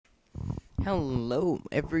Hello,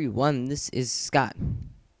 everyone. This is Scott.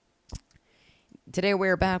 Today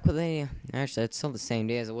we're back with actually, it's still the same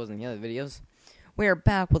day as it was in the other videos. We are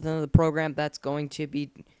back with another program that's going to be.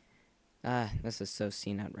 This is so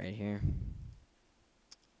CNET right here.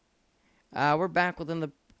 We're back with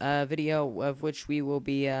another video of which we will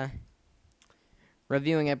be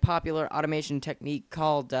reviewing a popular automation technique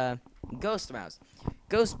called Ghost Mouse.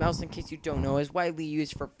 Ghost Mouse, in case you don't know, is widely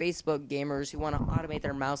used for Facebook gamers who want to automate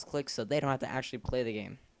their mouse clicks so they don't have to actually play the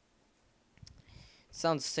game.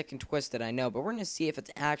 Sounds sick and twisted, I know, but we're going to see if it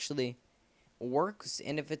actually works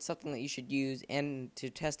and if it's something that you should use and to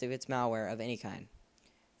test if it's malware of any kind.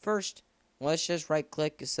 First, let's just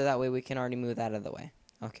right-click so that way we can already move that out of the way.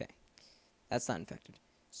 Okay, that's not infected.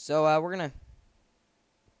 So we're going to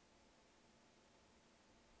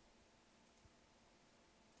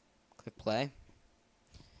click play.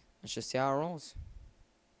 Let's just see how it rolls.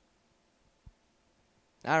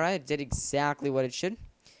 Alright, it did exactly what it should.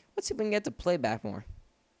 Let's see if we can get to playback more.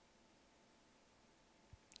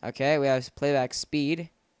 Okay, we have playback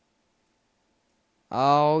speed.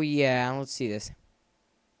 Oh, yeah, let's see this.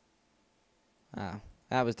 Oh,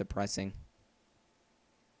 that was depressing.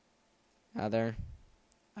 Other.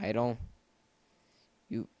 Idle.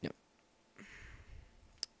 No.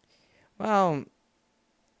 Well,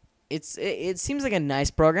 it seems like a nice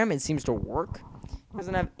program. It seems to work. It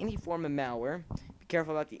doesn't have any form of malware. Be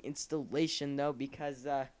careful about the installation, though, because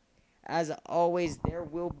as always, there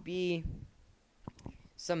will be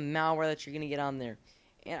some malware that you're going to get on there.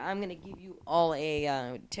 And I'm going to give you all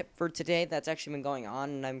a tip for today that's actually been going on,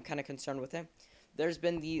 and I'm kind of concerned with it. There's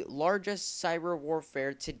been the largest cyber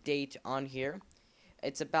warfare to date on here.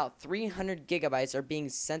 It's about 300 gigabytes are being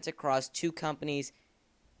sent across two companies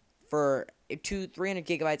for 300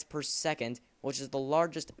 gigabytes per second, which is the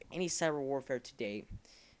largest of any cyber warfare to date.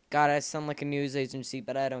 God, I sound like a news agency,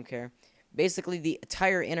 but I don't care. Basically, the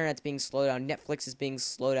entire internet's being slowed down. Netflix is being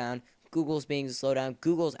slowed down. Google's being slowed down.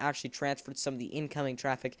 Google's actually transferred some of the incoming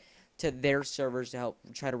traffic to their servers to help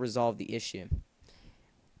try to resolve the issue.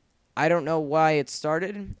 I don't know why it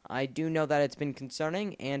started. I do know that it's been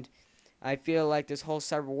concerning, and I feel like this whole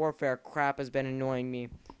cyber warfare crap has been annoying me.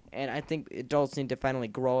 And I think adults need to finally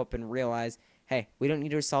grow up and realize, hey, we don't need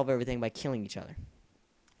to resolve everything by killing each other.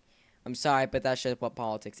 I'm sorry, but that's just what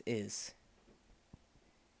politics is.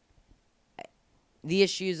 The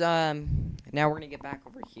issues, now we're going to get back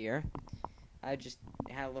over here. I just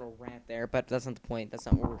had a little rant there, but that's not the point. That's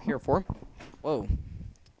not what we're here for. Whoa.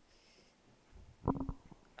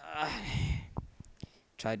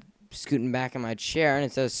 Tried scooting back in my chair, and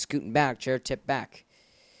it says scooting back, chair tip back.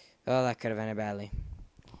 Oh, that could have ended badly.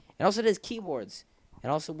 It also does keyboards. It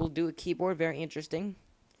also will do a keyboard, very interesting.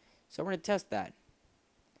 So we're going to test that.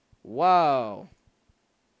 Whoa.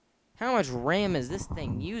 How much RAM is this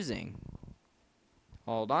thing using?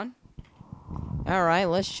 Hold on. Alright,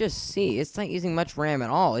 let's just see. It's not using much RAM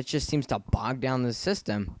at all. It just seems to bog down the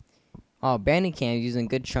system. Oh, Bandicam is using a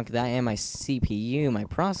good chunk of that and my CPU, my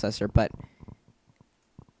processor, but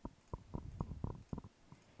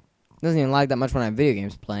it doesn't even lag that much when I have video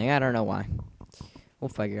games playing. I don't know why. We'll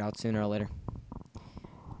figure it out sooner or later.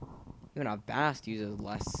 Even Avast uses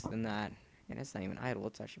less than that. And it's not even idle,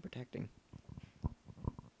 it's actually protecting.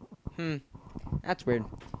 That's weird.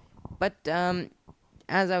 But,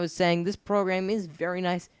 as I was saying, this program is very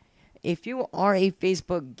nice. If you are a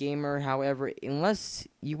Facebook gamer, however, unless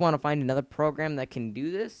you want to find another program that can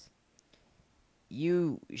do this,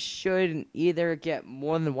 you should either get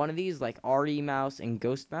more than one of these, like RE Mouse and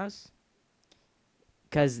Ghost Mouse,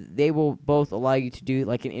 because they will both allow you to do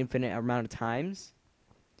like an infinite amount of times,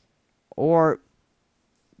 or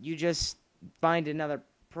you just find another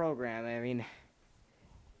program. I mean,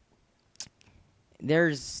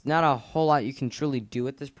 there's not a whole lot you can truly do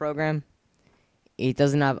with this program. It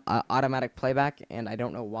doesn't have automatic playback, and I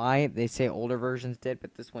don't know why. They say older versions did,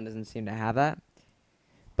 but this one doesn't seem to have that.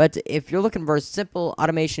 But if you're looking for a simple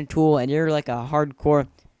automation tool and you're like a hardcore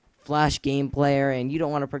Flash game player and you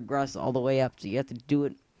don't want to progress all the way up, so you have to do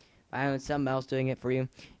it by having something else doing it for you,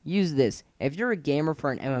 use this. If you're a gamer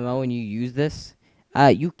for an MMO and you use this,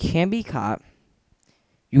 you can be caught.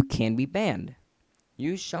 You can be banned.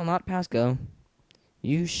 You shall not pass go.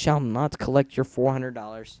 You shall not collect your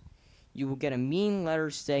 $400. You will get a mean letter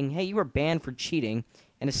saying, hey, you were banned for cheating,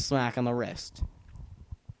 and a smack on the wrist.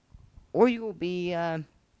 Or you will be,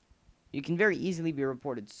 you can very easily be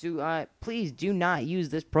reported. So, please do not use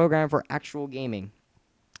this program for actual gaming.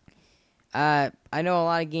 I know a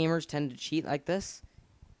lot of gamers tend to cheat like this,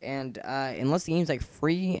 and unless the game's like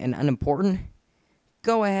free and unimportant,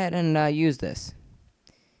 go ahead and use this.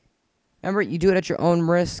 Remember, you do it at your own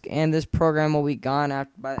risk, and this program will be gone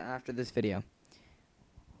after this video.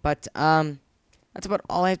 But that's about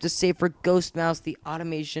all I have to say for Ghost Mouse, the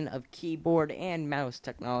automation of keyboard and mouse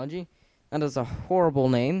technology. That is a horrible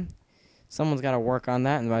name. Someone's got to work on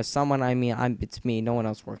that, and by someone I mean it's me. No one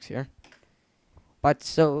else works here. But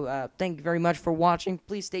so thank you very much for watching.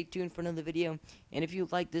 Please stay tuned for another video. And if you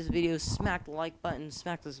like this video, smack the like button,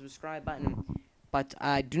 smack the subscribe button. But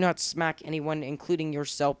do not smack anyone, including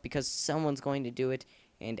yourself, because someone's going to do it,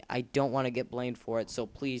 and I don't want to get blamed for it. So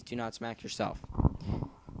please do not smack yourself.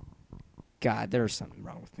 God, there's something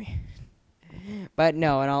wrong with me. But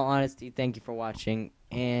no, in all honesty, thank you for watching,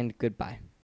 and goodbye.